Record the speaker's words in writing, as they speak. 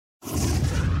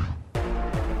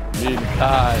Amin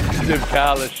Khan, Tim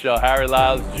Kalish, Harry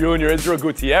Lyles Jr., Israel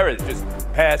Gutierrez just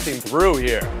passing through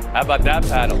here. How about that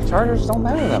panel? Chargers don't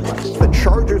matter that much. The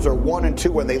Chargers are 1-2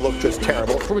 when they look just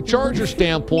terrible. From a Chargers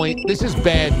standpoint, this is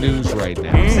bad news right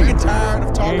now. I'm sick and tired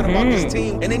of talking about this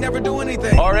team, and they never do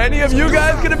anything. Are any of you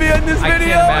guys going to be in this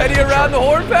video? Any around the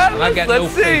horn panelists? I've got Let's no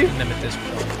see. faith in them at this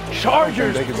point.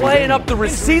 Chargers playing up the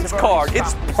receipts card.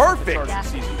 It's perfect.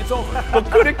 But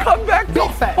could it come back to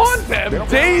haunt them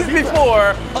days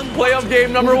before playoff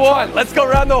game number 1? Let's go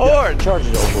around the horn. Chargers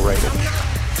are overrated.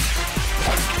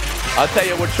 I'll tell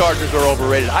you what Chargers are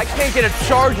overrated. I can't get a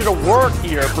Charger to work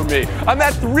here for me. I'm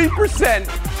at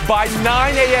 3% by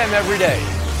 9 a.m. every day.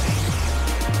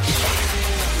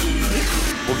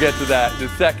 We'll get to that in a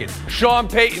second. Sean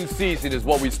Payton's season is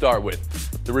what we start with.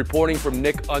 The reporting from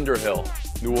Nick Underhill,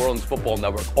 New Orleans Football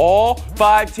Network. All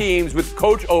 5 teams with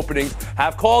coach openings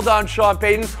have called on Sean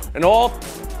Payton, and all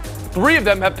 3 of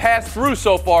them have passed through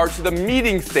so far to the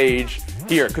meeting stage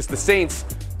here, because the Saints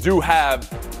do have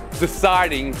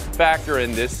deciding factor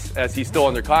in this as he's still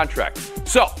under contract.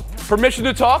 So, permission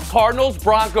to talk, Cardinals,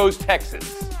 Broncos,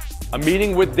 Texans. A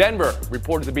meeting with Denver,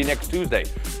 reported to be next Tuesday.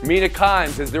 Mina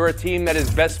Kimes, is there a team that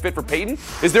is best fit for Payton?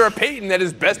 Is there a Payton that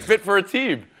is best fit for a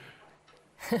team?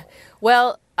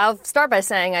 Well, I'll start by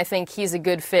saying I think he's a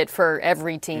good fit for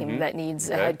every team that needs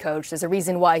a head coach. There's a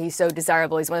reason why he's so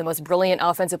desirable. He's one of the most brilliant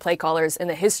offensive play callers in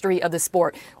the history of the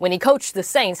sport. When he coached the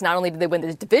Saints, not only did they win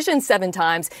the division 7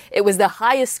 times, it was the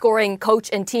highest scoring coach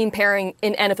and team pairing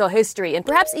in NFL history. And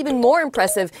perhaps even more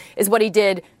impressive is what he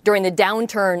did during the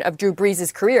downturn of Drew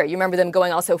Brees' career. You remember them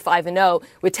going also 5-0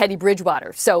 with Teddy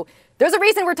Bridgewater. So there's a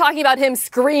reason we're talking about him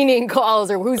screening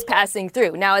calls or who's passing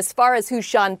through. Now, as far as who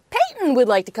Sean Payton would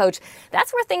like to coach,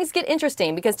 that's where things get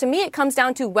interesting, because to me it comes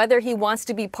down to whether he wants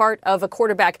to be part of a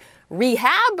quarterback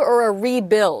rehab or a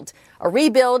rebuild. A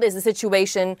rebuild is a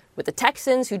situation with the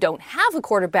Texans who don't have a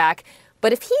quarterback,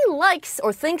 but if he likes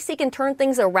or thinks he can turn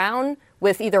things around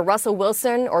with either Russell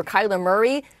Wilson or Kyler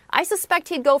Murray, I suspect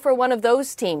he'd go for one of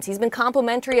those teams. He's been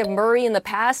complimentary of Murray in the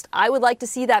past. I would like to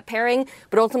see that pairing,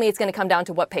 but ultimately it's going to come down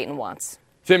to what Payton wants.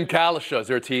 Tim Kalish, is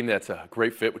there a team that's a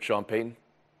great fit with Sean Payton?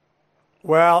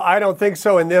 Well, I don't think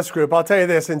so in this group. I'll tell you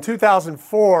this. In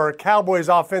 2004, Cowboys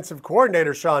offensive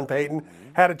coordinator Sean Payton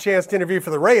had a chance to interview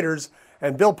for the Raiders,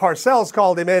 and Bill Parcells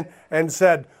called him in and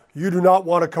said, "You do not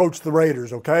want to coach the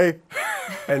Raiders, okay?"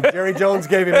 And Jerry Jones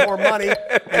gave him more money,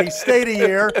 and he stayed a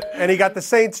year, and he got the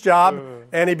Saints job,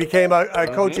 and he became a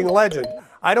coaching legend.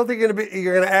 I don't think you're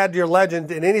going to add to your legend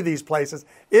in any of these places.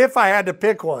 If I had to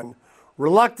pick one,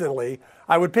 reluctantly,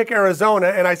 I would pick Arizona,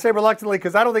 and I say reluctantly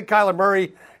because I don't think Kyler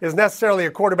Murray is necessarily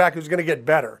a quarterback who's going to get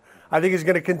better. I think he's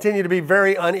going to continue to be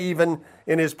very uneven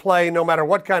in his play, no matter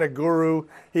what kind of guru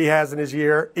he has in his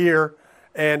ear.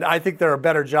 And I think there are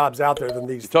better jobs out there than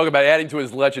these. Talk about adding to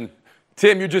his legend.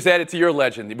 Tim, you just added to your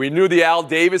legend. We knew the Al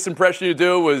Davis impression you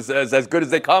do was as good as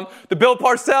they come. The Bill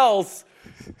Parcells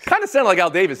kind of sounded like Al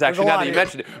Davis, actually, now that you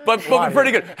mentioned it. But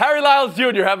pretty good. Harry Lyles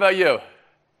Jr., how about you?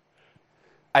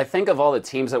 I think of all the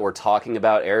teams that we're talking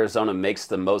about, Arizona makes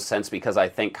the most sense because I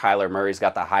think Kyler Murray's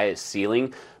got the highest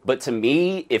ceiling. But to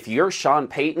me, if you're Sean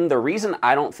Payton, the reason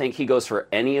I don't think he goes for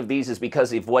any of these is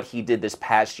because of what he did this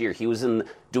past year. He was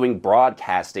doing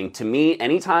broadcasting. To me,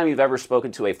 anytime you've ever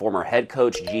spoken to a former head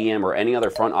coach, GM, or any other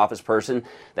front office person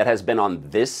that has been on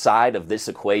this side of this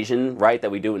equation, right, that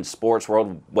we do in sports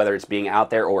world, whether it's being out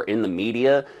there or in the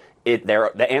media,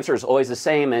 the answer is always the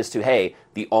same as to, hey,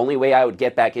 the only way I would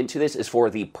get back into this is for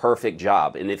the perfect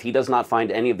job. And if he does not find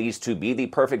any of these to be the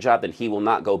perfect job, then he will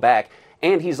not go back.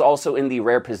 And he's also in the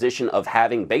rare position of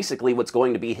having basically what's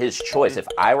going to be his choice. If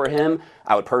I were him,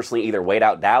 I would personally either wait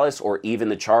out Dallas or even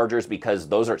the Chargers, because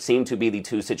those seem to be the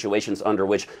two situations under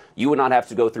which you would not have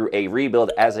to go through a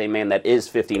rebuild as a man that is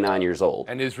 59 years old.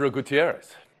 And Israel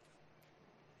Gutierrez.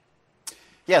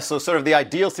 Yeah, so sort of the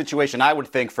ideal situation, I would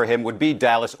think, for him would be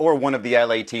Dallas or one of the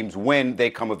LA teams when they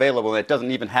come available. And it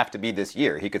doesn't even have to be this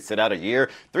year. He could sit out a year,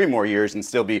 3 more years, and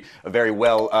still be a very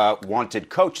well-wanted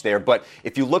coach there. But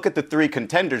if you look at the 3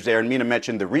 contenders there, and Mina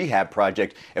mentioned the rehab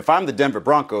project, if I'm the Denver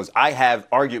Broncos, I have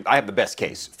the best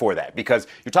case for that. Because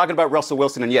you're talking about Russell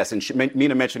Wilson, and yes, and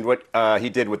Mina mentioned what he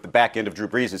did with the back end of Drew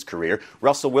Brees' career.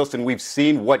 Russell Wilson, we've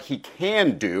seen what he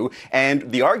can do.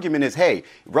 And the argument is, hey,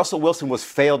 Russell Wilson was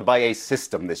failed by a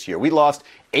system this year. We lost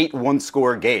 8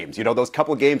 one-score games. You know, those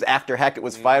couple games after Hackett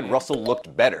was fired, Russell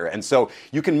looked better. And so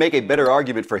you can make a better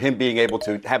argument for him being able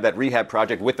to have that rehab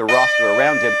project with the roster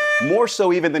around him, more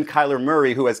so even than Kyler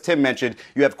Murray, who, as Tim mentioned,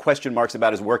 you have question marks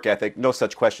about his work ethic. No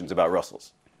such questions about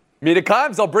Russell's. Mina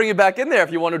Kimes, I'll bring you back in there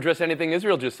if you want to address anything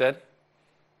Israel just said.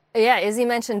 Yeah, Izzy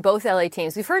mentioned both LA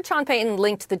teams. We've heard Sean Payton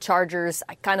linked to the Chargers.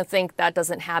 I kind of think that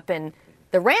doesn't happen.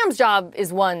 The Rams' job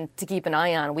is one to keep an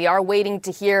eye on. We are waiting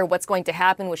to hear what's going to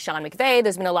happen with Sean McVay.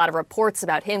 There's been a lot of reports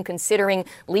about him considering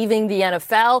leaving the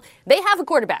NFL. They have a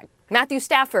quarterback, Matthew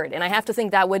Stafford, and I have to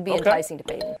think that would be enticing to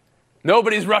Payton.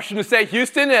 Nobody's rushing to say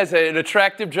Houston as an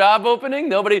attractive job opening.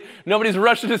 Nobody's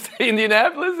rushing to say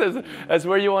Indianapolis as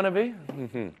where you want to be.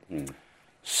 Mm-hmm.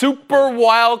 Super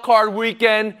Wild Card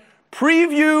Weekend.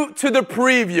 Preview to the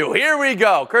preview. Here we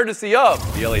go, courtesy of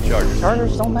the LA Chargers.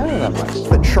 Chargers don't matter that much.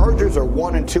 The Chargers are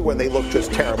 1-2 when they look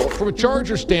just terrible. From a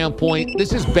Charger standpoint,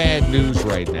 this is bad news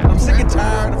right now. I'm sick and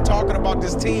tired of talking about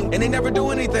this team, and they never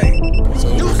do anything.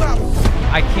 So do something.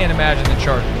 I can't imagine the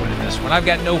Chargers winning this one. I've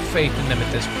got no faith in them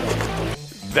at this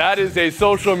point. That is a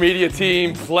social media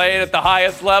team playing at the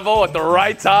highest level at the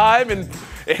right time and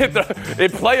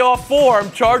in playoff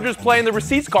form. Chargers playing the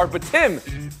receipts card. But Tim,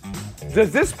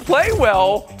 does this play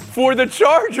well for the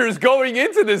Chargers going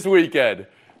into this weekend?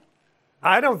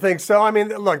 I don't think so. I mean,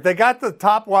 look, they got the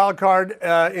top wild card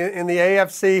in the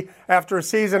AFC after a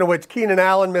season in which Keenan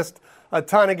Allen missed a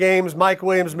ton of games. Mike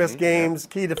Williams missed games.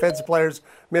 Key defensive players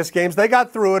missed games. They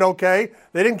got through it okay.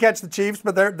 They didn't catch the Chiefs,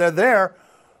 but they're there.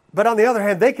 But on the other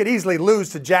hand, they could easily lose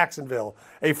to Jacksonville,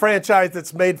 a franchise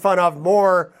that's made fun of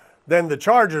more than the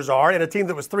Chargers are, and a team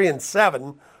that was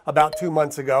 3-7 about 2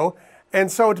 months ago. And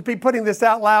so to be putting this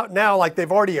out loud now like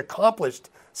they've already accomplished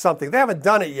something, they haven't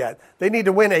done it yet. They need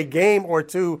to win a game or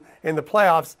two in the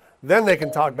playoffs, then they can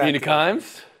talk back. Nina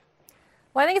Kimes?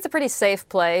 Well, I think it's a pretty safe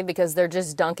play because they're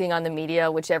just dunking on the media,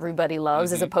 which everybody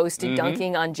loves, as opposed to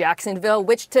dunking on Jacksonville,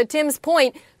 which, to Tim's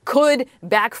point, could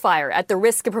backfire at the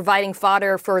risk of providing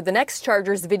fodder for the next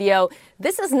Chargers video.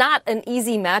 This is not an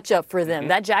easy matchup for them.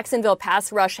 That Jacksonville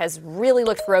pass rush has really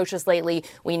looked ferocious lately.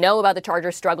 We know about the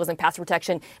Chargers' struggles in pass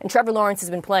protection, and Trevor Lawrence has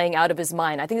been playing out of his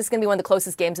mind. I think this is going to be one of the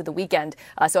closest games of the weekend.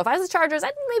 So if I was the Chargers,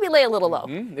 I'd maybe lay a little low.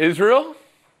 Israel?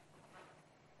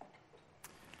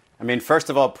 I mean, first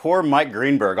of all, poor Mike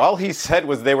Greenberg. All he said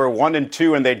was they were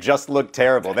 1-2 and they just looked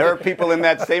terrible. There are people in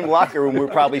that same locker room who were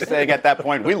probably saying at that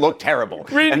point, we look terrible.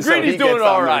 Greeny's doing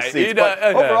all right.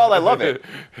 Overall, I love it.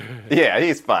 Yeah,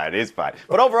 he's fine. He's fine.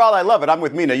 But overall, I love it. I'm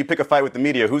with Mina. You pick a fight with the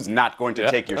media, who's not going to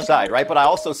take your side, right? But I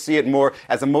also see it more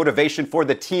as a motivation for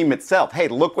the team itself. Hey,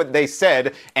 look what they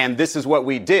said, and this is what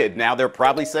we did. Now they're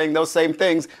probably saying those same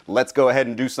things. Let's go ahead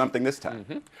and do something this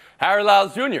time. Harry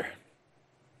Lyles Jr.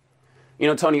 You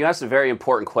know, Tony, you asked a very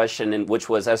important question, which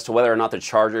was as to whether or not the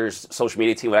Chargers social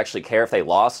media team would actually care if they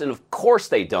lost. And of course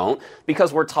they don't,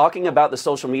 because we're talking about the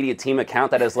social media team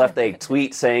account that has left a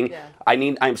tweet saying,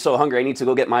 I'm so hungry, I need to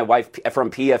go get my wife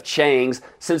from P.F. Chang's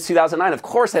since 2009. Of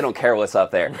course they don't care what's up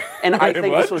there. And I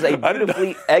think this was a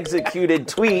beautifully executed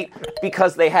tweet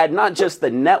because they had not just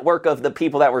the network of the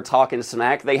people that were talking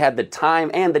smack, they had the time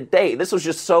and the date. This was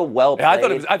just so well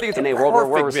played. I think it's in a world where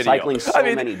we're video. recycling so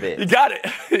many bits. You got it.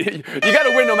 You got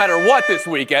to win no matter what this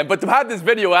weekend. But to have this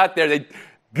video out there, they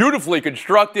beautifully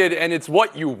constructed, and it's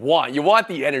what you want. You want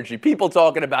the energy. People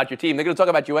talking about your team. They're going to talk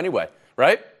about you anyway,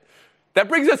 right? That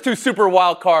brings us to Super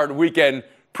Wild Card Weekend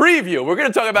preview. We're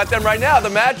going to talk about them right now, the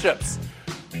matchups.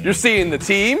 You're seeing the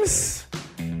teams.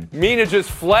 Mina just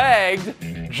flagged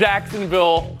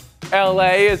Jacksonville,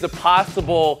 LA as a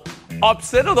possible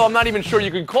upset, although I'm not even sure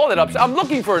you can call it upset. I'm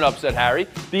looking for an upset, Harry.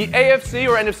 The AFC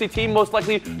or NFC team most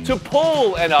likely to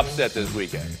pull an upset this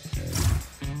weekend.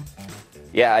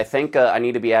 Yeah, I think I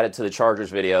need to be added to the Chargers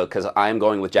video because I'm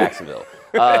going with Jacksonville.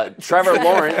 Trevor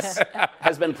Lawrence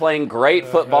has been playing great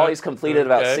football. He's completed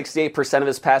about 68% of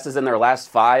his passes in their last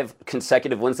 5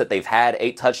 consecutive wins that they've had.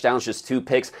 8 touchdowns, just 2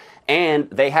 picks. And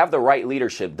they have the right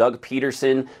leadership. Doug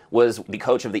Peterson was the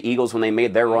coach of the Eagles when they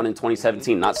made their run in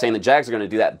 2017. Not saying the Jags are going to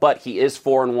do that, but he is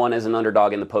 4-1 as an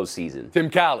underdog in the postseason. Tim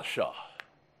Calishaw.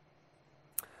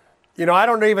 You know, I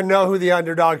don't even know who the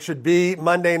underdog should be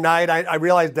Monday night. I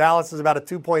realize Dallas is about a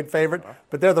 2-point favorite,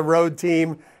 but they're the road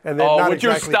team. And they're not would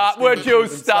exactly you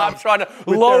stop trying to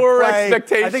lower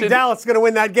expectations? I think Dallas is going to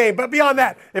win that game. But beyond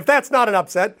that, if that's not an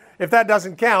upset, if that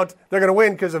doesn't count, they're going to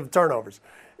win because of turnovers.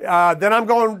 Then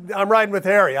I'm riding with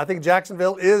Harry. I think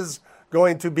Jacksonville is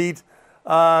going to beat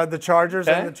the Chargers,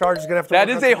 and the Chargers are going to have to. That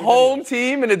is a home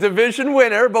team and a division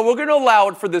winner, but we're going to allow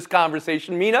it for this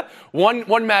conversation. Mina, one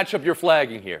matchup you're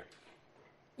flagging here.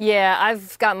 Yeah,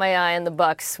 I've got my eye on the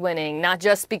Bucs winning, not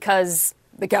just because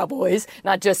the Cowboys,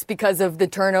 not just because of the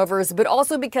turnovers, but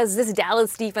also because this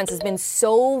Dallas defense has been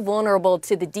so vulnerable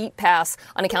to the deep pass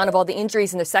on account of all the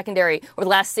injuries in their secondary. Over the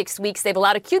last 6 weeks, they've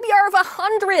allowed a QBR of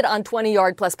 100 on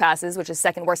 20-yard-plus passes, which is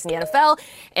second worst in the NFL.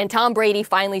 And Tom Brady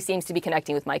finally seems to be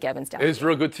connecting with Mike Evans down.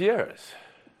 Israel Gutierrez.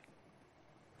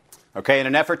 Okay, in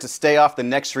an effort to stay off the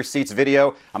next receipts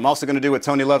video, I'm also going to do what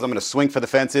Tony loves. I'm going to swing for the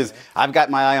fences. I've got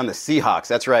my eye on the Seahawks.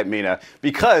 That's right, Mina.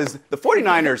 Because the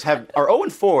 49ers are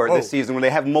 0-4 this season when they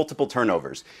have multiple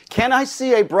turnovers. Can I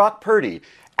see a Brock Purdy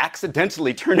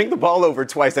accidentally turning the ball over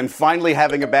twice and finally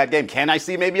having a bad game? Can I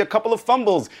see maybe a couple of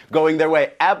fumbles going their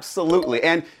way? Absolutely.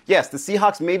 And yes, the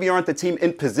Seahawks maybe aren't the team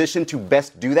in position to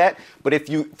best do that, but if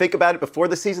you think about it, before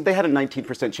the season, they had a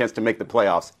 19% chance to make the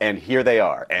playoffs, and here they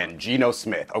are, and Geno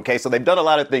Smith. Okay, so they've done a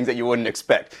lot of things that you wouldn't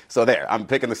expect. So there, I'm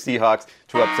picking the Seahawks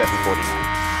to upset the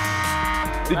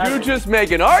 49ers. Did you just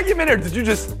make an argument, or did you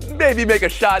just maybe make a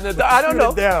shot in the dark? I don't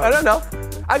know. I don't know.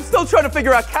 I'm still trying to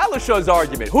figure out Kalishaw's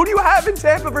argument. Who do you have in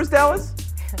Tampa versus Dallas?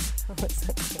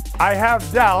 I have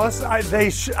Dallas.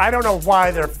 I don't know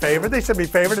why they're favored. They should be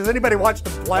favored. Does anybody watch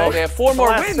them play? Oh, they have 4 more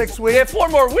wins. 6 weeks? They have 4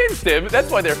 more wins, Tim.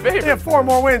 That's why they're favored. They have 4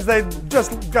 more wins. They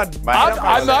just got.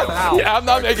 I'm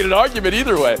not making an argument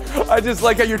either way. I just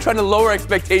like how you're trying to lower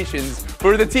expectations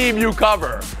for the team you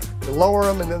cover. They lower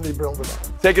them and then they build them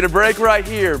up. Taking a break right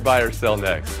here. Buy or sell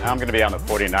next. I'm going to be on the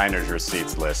 49ers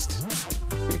receipts list.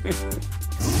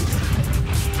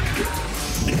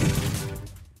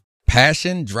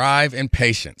 Passion, drive, and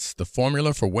patience. The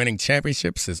formula for winning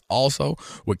championships is also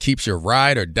what keeps your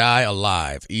ride or die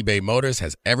alive. eBay Motors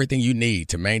has everything you need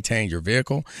to maintain your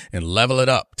vehicle and level it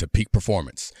up to peak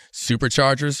performance.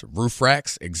 Superchargers, roof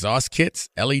racks, exhaust kits,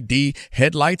 LED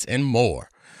headlights, and more.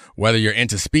 Whether you're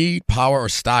into speed, power, or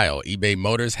style, eBay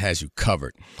Motors has you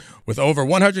covered. With over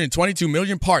 122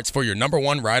 million parts for your number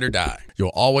one ride or die, you'll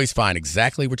always find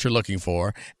exactly what you're looking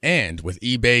for. And with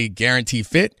eBay Guarantee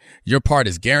Fit, your part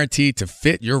is guaranteed to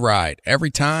fit your ride every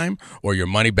time or your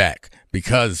money back.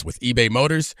 Because with eBay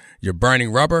Motors, you're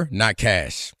burning rubber, not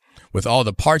cash. With all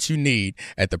the parts you need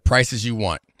at the prices you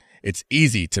want, it's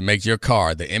easy to make your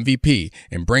car the MVP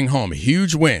and bring home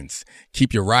huge wins.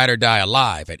 Keep your ride or die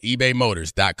alive at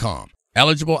ebaymotors.com.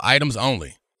 Eligible items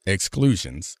only.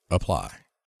 Exclusions apply.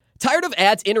 Tired of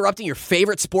ads interrupting your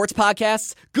favorite sports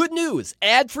podcasts? Good news!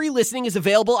 Ad-free listening is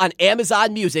available on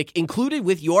Amazon Music, included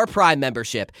with your Prime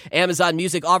membership. Amazon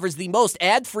Music offers the most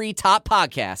ad-free top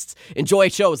podcasts. Enjoy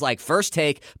shows like First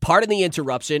Take, Pardon the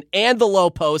Interruption, and The Low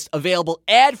Post, available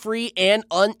ad-free and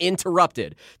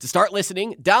uninterrupted. To start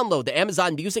listening, download the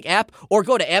Amazon Music app or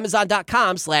go to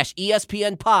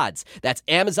amazon.com/ESPNpods. That's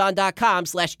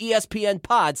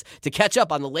amazon.com/ESPNpods to catch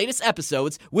up on the latest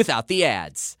episodes without the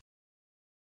ads.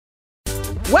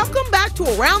 Welcome back to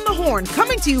Around the Horn,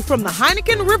 coming to you from the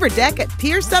Heineken River Deck at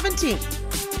Pier 17.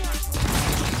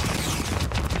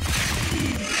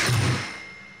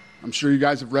 I'm sure you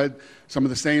guys have read some of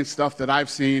the same stuff that I've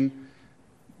seen.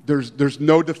 There's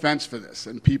no defense for this,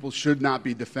 and people should not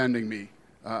be defending me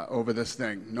over this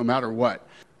thing, no matter what.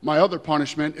 My other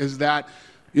punishment is that,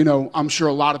 I'm sure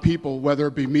a lot of people, whether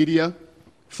it be media,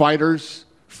 fighters,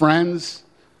 friends,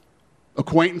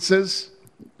 acquaintances,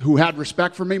 who had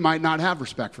respect for me might not have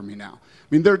respect for me now. I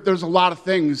mean, there's a lot of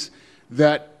things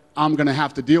that I'm going to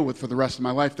have to deal with for the rest of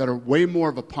my life that are way more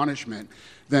of a punishment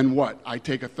than what? I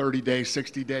take a 30-day,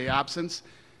 60-day absence?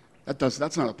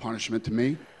 That's not a punishment to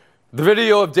me. The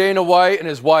video of Dana White and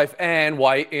his wife Ann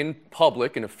White in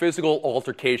public in a physical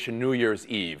altercation New Year's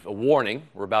Eve. A warning,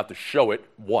 we're about to show it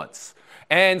once.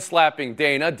 Ann slapping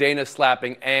Dana, Dana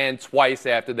slapping Ann twice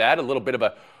after that. A little bit of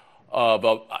a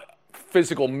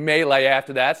physical melee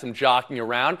after that, some jockeying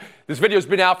around. This video's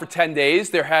been out for 10 days.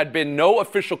 There had been no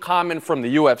official comment from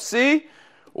the UFC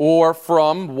or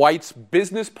from White's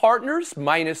business partners,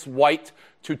 minus White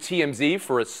to TMZ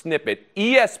for a snippet.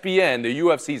 ESPN, the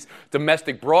UFC's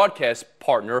domestic broadcast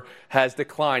partner, has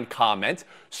declined comment.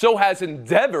 So has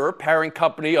Endeavor, parent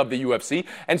company of the UFC,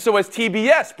 and so has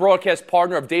TBS, broadcast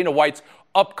partner of Dana White's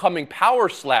upcoming Power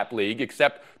Slap League,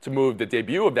 except to move the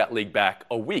debut of that league back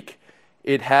a week.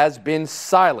 It has been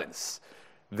silence.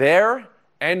 There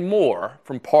and more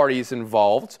from parties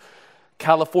involved.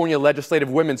 California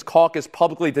Legislative Women's Caucus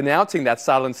publicly denouncing that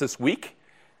silence this week.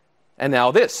 And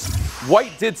now this.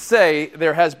 White did say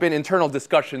there has been internal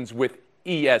discussions with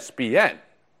ESPN.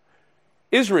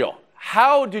 Israel,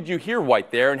 how did you hear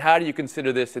White there, and how do you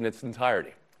consider this in its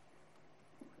entirety?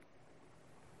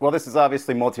 Well, this is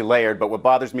obviously multi-layered, but what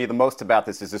bothers me the most about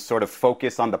this is this sort of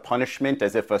focus on the punishment,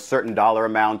 as if a certain dollar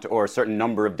amount or a certain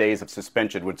number of days of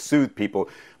suspension would soothe people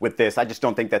with this. I just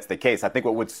don't think that's the case. I think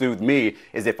what would soothe me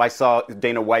is if I saw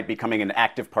Dana White becoming an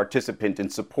active participant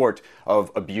in support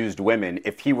of abused women.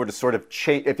 If he were to sort of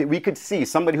change, if we could see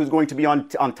somebody who's going to be on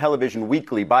television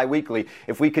weekly, bi-weekly,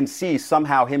 if we can see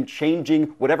somehow him changing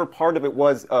whatever part of it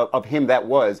was, of him that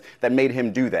made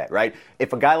him do that, right?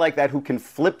 If a guy like that who can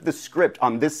flip the script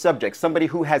on this this subject, somebody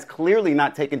who has clearly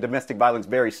not taken domestic violence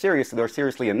very seriously or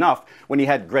seriously enough when he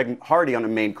had Greg Hardy on the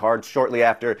main card shortly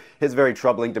after his very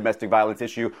troubling domestic violence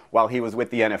issue while he was with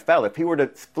the NFL. If he were to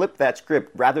flip that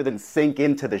script rather than sink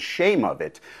into the shame of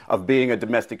it, of being a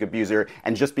domestic abuser,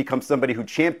 and just become somebody who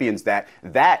champions that,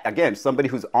 again, somebody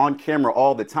who's on camera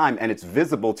all the time and it's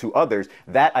visible to others,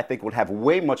 that I think would have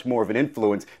way much more of an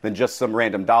influence than just some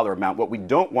random dollar amount. What we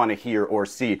don't want to hear or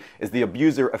see is the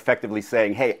abuser effectively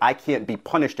saying, hey, I can't be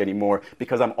punished anymore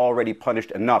because I'm already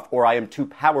punished enough, or I am too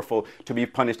powerful to be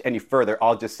punished any further.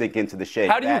 I'll just sink into the shame.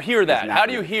 How do you hear that? How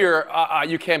do you hear,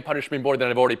 you can't punish me more than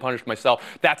I've already punished myself?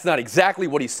 That's not exactly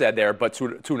what he said there, but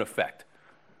to an effect.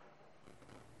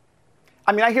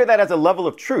 I mean, I hear that as a level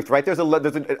of truth, right? There's a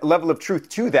level of truth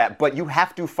to that, but you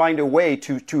have to find a way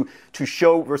to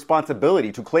show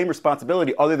responsibility, to claim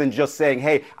responsibility, other than just saying,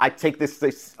 hey, I take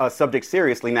this subject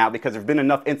seriously now because there have been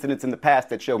enough incidents in the past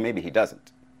that show maybe he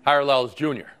doesn't. Harry Lyles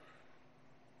Jr.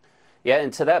 Yeah,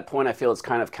 and to that point, I feel it's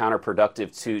kind of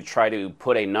counterproductive to try to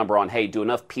put a number on, hey, do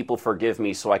enough people forgive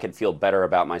me so I can feel better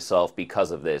about myself because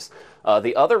of this?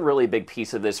 The other really big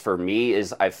piece of this for me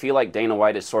is I feel like Dana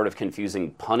White is sort of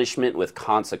confusing punishment with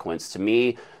consequence. To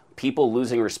me, people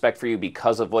losing respect for you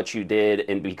because of what you did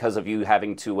and because of you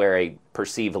having to wear a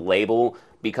perceived label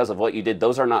because of what you did,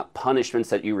 those are not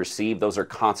punishments that you receive. Those are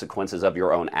consequences of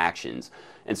your own actions.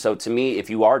 And so to me,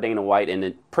 if you are Dana White, and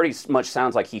it pretty much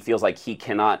sounds like he feels like he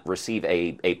cannot receive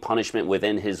a punishment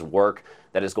within his work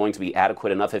that is going to be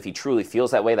adequate enough, if he truly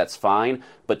feels that way, that's fine.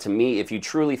 But to me, if you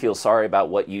truly feel sorry about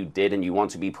what you did and you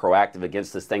want to be proactive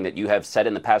against this thing that you have said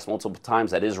in the past multiple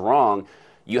times that is wrong,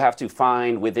 you have to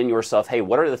find within yourself, hey,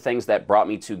 what are the things that brought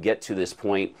me to get to this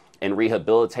point, and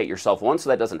rehabilitate yourself, one, so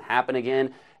that doesn't happen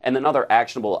again, and then other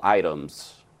actionable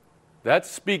items. That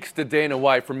speaks to Dana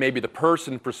White from maybe the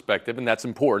person perspective, and that's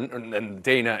important, and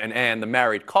Dana and Ann, the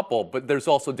married couple, but there's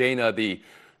also Dana, the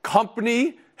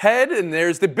company head, and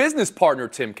there's the business partner,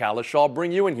 Tim Kalish. I'll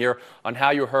bring you in here on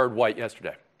how you heard White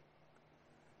yesterday.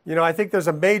 You know, I think there's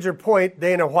a major point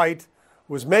Dana White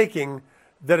was making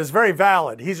that is very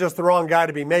valid. He's just the wrong guy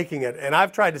to be making it. And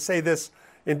I've tried to say this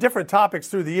in different topics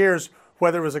through the years,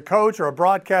 whether it was a coach or a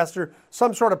broadcaster,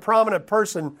 some sort of prominent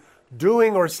person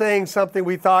doing or saying something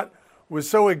we thought was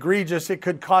so egregious it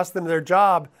could cost them their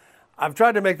job. I've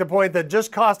tried to make the point that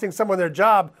just costing someone their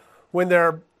job when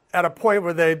they're at a point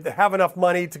where they have enough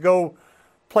money to go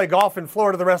play golf in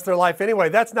Florida the rest of their life anyway,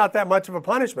 that's not that much of a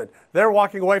punishment. They're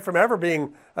walking away from ever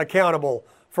being accountable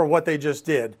for what they just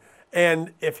did.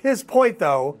 And if his point,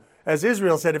 though, as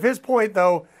Israel said, if his point,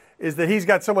 though, is that he's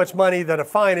got so much money that a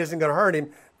fine isn't going to hurt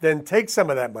him, then take some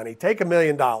of that money. Take $1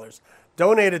 million.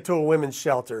 Donate it to a women's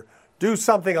shelter. Do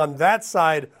something on that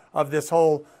side of this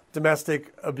whole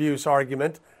domestic abuse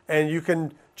argument, and you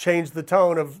can change the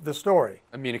tone of the story.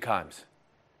 Amina Kimes.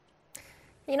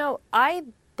 You know, I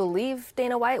believe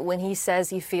Dana White when he says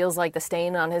he feels like the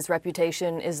stain on his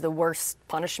reputation is the worst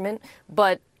punishment,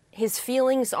 but his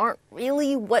feelings aren't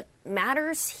really what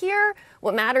matters here.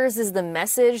 What matters is the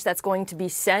message that's going to be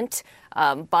sent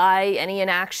by any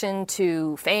inaction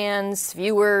to fans,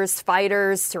 viewers,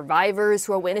 fighters, survivors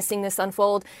who are witnessing this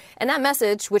unfold. And that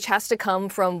message, which has to come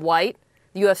from White,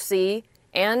 the UFC,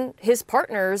 and his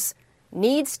partners,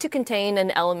 needs to contain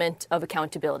an element of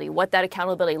accountability. What that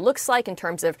accountability looks like in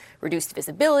terms of reduced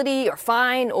visibility or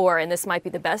fine, or, and this might be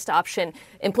the best option,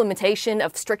 implementation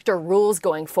of stricter rules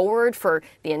going forward for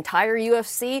the entire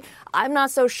UFC, I'm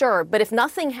not so sure. But if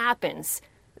nothing happens,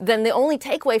 then the only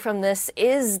takeaway from this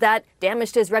is that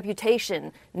damage to his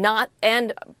reputation,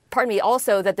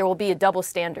 also that there will be a double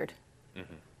standard.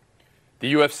 Mm-hmm.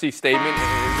 The UFC statement,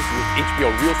 and this was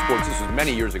HBO Real Sports, this was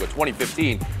many years ago,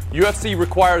 2015. UFC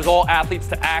requires all athletes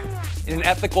to act in an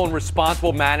ethical and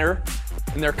responsible manner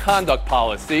in their conduct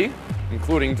policy,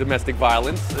 including domestic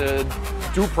violence.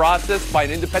 Due process by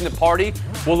an independent party.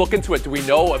 We'll look into it. Do we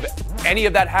know of any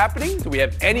of that happening? Do we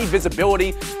have any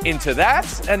visibility into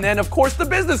that? And then, of course, the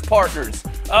business partners.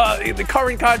 The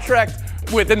current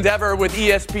contract with Endeavor, with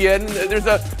ESPN. There's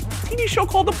a TV show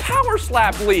called the Power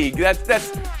Slap League.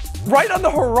 That's right on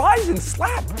the horizon.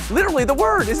 Slap, literally the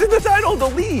word, is in the title of the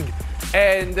league.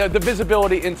 And the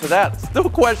visibility into that. Still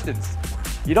questions.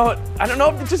 You know, I don't know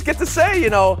if you just get to say,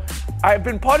 I've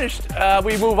been punished,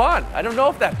 we move on. I don't know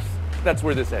if that's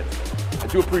where this ends. I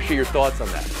do appreciate your thoughts on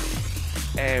that.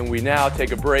 And we now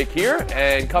take a break here.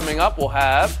 And coming up, we'll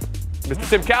have Mr.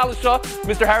 Tim Kalishaw,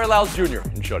 Mr. Harry Lyles Jr.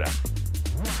 in Showdown.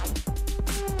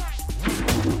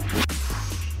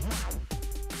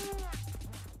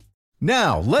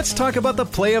 Now, let's talk about the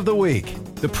play of the week.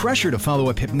 The pressure to follow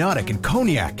up Hypnotic and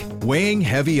Cognac, weighing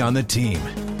heavy on the team.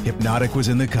 Hypnotic was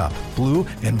in the cup, blue,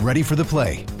 and ready for the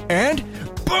play. And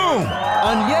boom!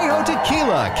 Añejo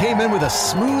Tequila came in with a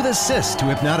smooth assist to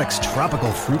Hypnotic's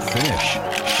tropical fruit finish.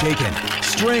 Shaken,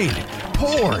 strained,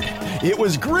 poured. It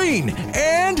was green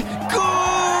and good!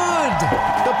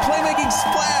 The playmaking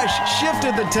splash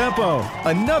shifted the tempo.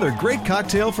 Another great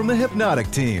cocktail from the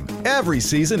Hypnotic team. Every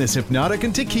season is Hypnotic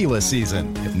and Tequila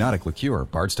season. Hypnotic Liqueur,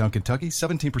 Bardstown, Kentucky,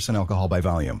 17% alcohol by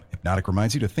volume. Hypnotic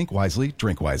reminds you to think wisely,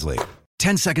 drink wisely.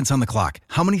 10 seconds on the clock.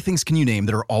 How many things can you name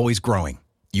that are always growing?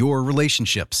 Your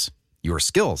relationships, your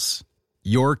skills,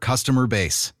 your customer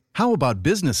base. How about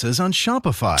businesses on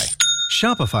Shopify?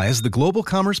 Shopify is the global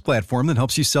commerce platform that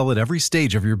helps you sell at every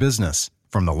stage of your business.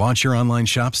 From the launch your online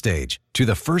shop stage, to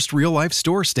the first real-life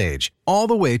store stage, all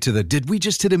the way to the did we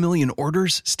just hit a million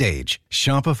orders stage.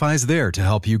 Shopify's there to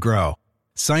help you grow.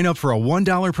 Sign up for a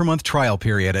 $1 per month trial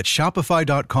period at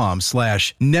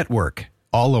shopify.com/network,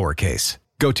 all lowercase.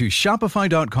 Go to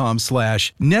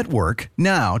shopify.com/network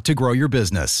now to grow your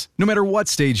business, no matter what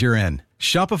stage you're in.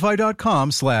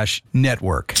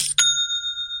 Shopify.com/network.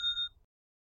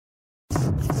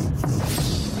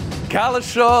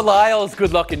 Kalishaw Lyles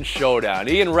good-looking showdown.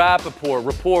 Ian Rappaport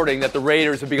reporting that the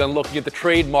Raiders have begun looking at the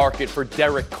trade market for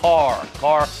Derek Carr.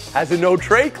 Carr has a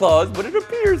no-trade clause, but it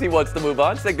appears he wants to move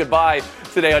on. Said goodbye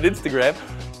today on Instagram.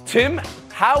 Tim,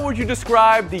 how would you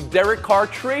describe the Derek Carr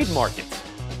trade market?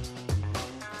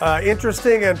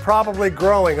 Interesting and probably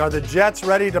growing. Are the Jets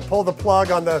ready to pull the plug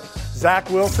on the Zach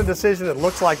Wilson decision? It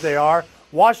looks like they are.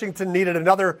 Washington needed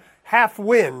another half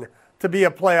win to be a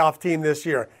playoff team this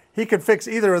year. He could fix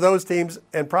either of those teams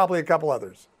and probably a couple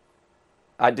others.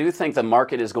 I do think the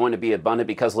market is going to be abundant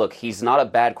because, look, he's not a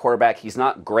bad quarterback. He's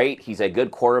not great. He's a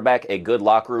good quarterback, a good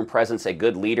locker room presence, a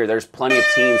good leader. There's plenty of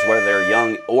teams, whether they're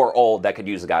young or old, that could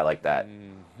use a guy like that.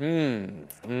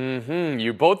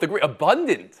 You both agree.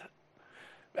 Abundant.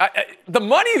 The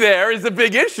money there is a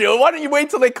big issue. Why don't you wait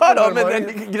till they cut him and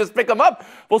then you just pick him up?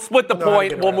 We'll split the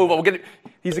point. We'll move on.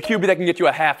 He's a QB that can get you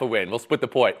a half a win. We'll split the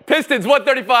point. Pistons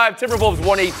 135, Timberwolves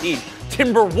 118.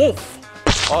 Timberwolf.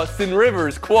 Austin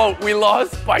Rivers, quote, "We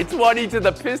lost by 20 to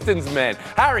the Pistons, man."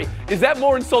 Harry, is that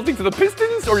more insulting to the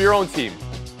Pistons or your own team?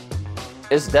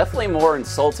 It's definitely more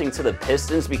insulting to the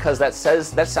Pistons because that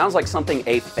sounds like something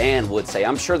a fan would say.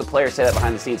 I'm sure the players say that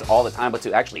behind the scenes all the time, but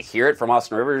to actually hear it from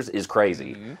Austin Rivers is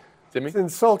crazy. Timmy? It's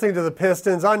insulting to the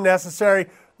Pistons, unnecessary.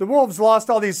 The Wolves lost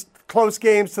all these close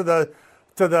games to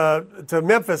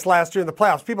Memphis last year in the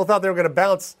playoffs. People thought they were going to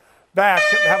bounce back,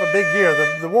 have a big year.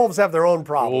 The Wolves have their own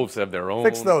problems. The Wolves have their own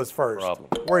Fix those first. problem.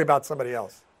 Worry about somebody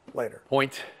else later.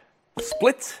 Point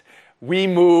split. We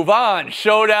move on.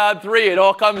 Showdown 3. It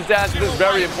all comes down to this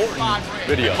very important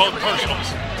video. Both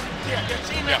personals.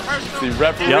 The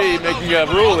referee making a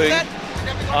ruling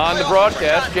on the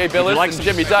broadcast. Jay Billis and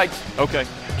Jimmy Dykes. Okay.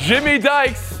 Jimmy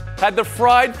Dykes had the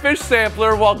fried fish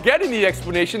sampler while getting the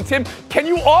explanation. Tim, can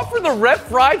you offer the ref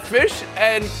fried fish,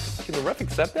 and can the ref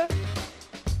accept that?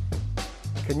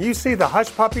 Can you see the hush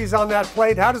puppies on that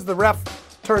plate? How does the ref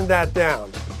turn that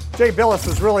down? Jay Billis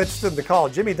was really interested in the call.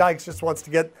 Jimmy Dykes just wants to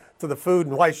get to the food,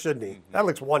 and why shouldn't he? That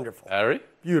looks wonderful. Harry?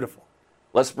 Beautiful.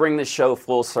 Let's bring the show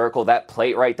full circle. That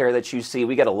plate right there that you see,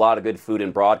 we get a lot of good food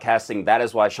in broadcasting. That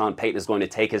is why Sean Payton is going to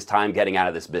take his time getting out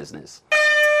of this business.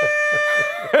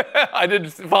 I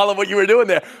didn't follow what you were doing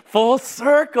there. Full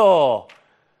circle.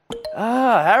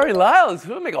 Harry Lyles,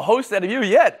 we'll make a host out of you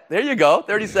yet. There you go.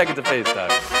 30 seconds of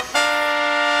FaceTime.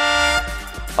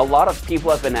 A lot of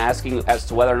people have been asking as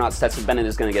to whether or not Stetson Bennett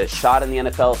is going to get a shot in the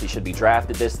NFL, if he should be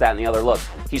drafted, this, that, and the other. Look,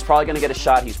 he's probably going to get a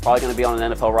shot. He's probably going to be on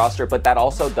an NFL roster, but that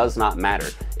also does not matter.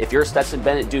 If you're Stetson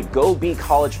Bennett, dude, go be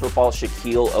college football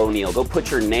Shaquille O'Neal. Go put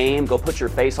your name, go put your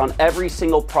face on every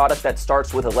single product that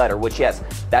starts with a letter, which, yes,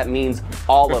 that means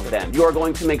all of them. You are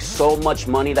going to make so much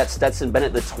money that Stetson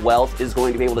Bennett, the 12th, is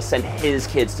going to be able to send his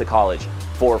kids to college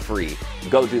for free.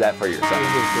 Go do that for yourself.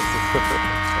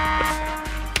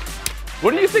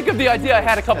 What do you think of the idea I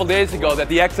had a couple days ago that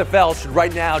the XFL should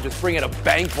right now just bring in a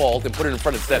bank vault and put it in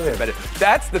front of Stetson Bennett?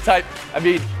 That's the type,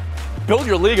 build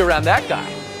your league around that guy.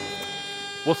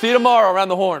 We'll see you tomorrow around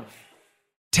the horn.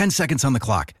 10 seconds on the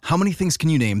clock. How many things can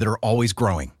you name that are always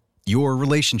growing? Your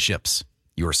relationships,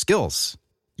 your skills,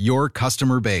 your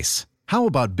customer base. How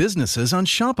about businesses on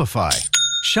Shopify?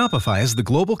 Shopify is the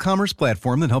global commerce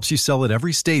platform that helps you sell at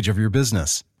every stage of your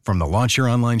business. From the launch your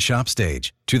online shop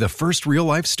stage, to the first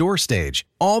real-life store stage,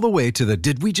 all the way to the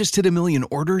did we just hit a million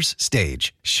orders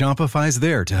stage. Shopify's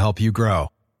there to help you grow.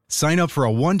 Sign up for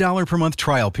a $1 per month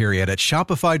trial period at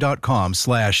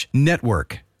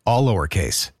shopify.com/network, all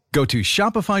lowercase. Go to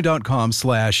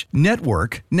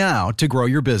shopify.com/network now to grow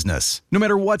your business, no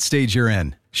matter what stage you're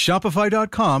in.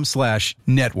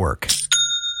 Shopify.com/network.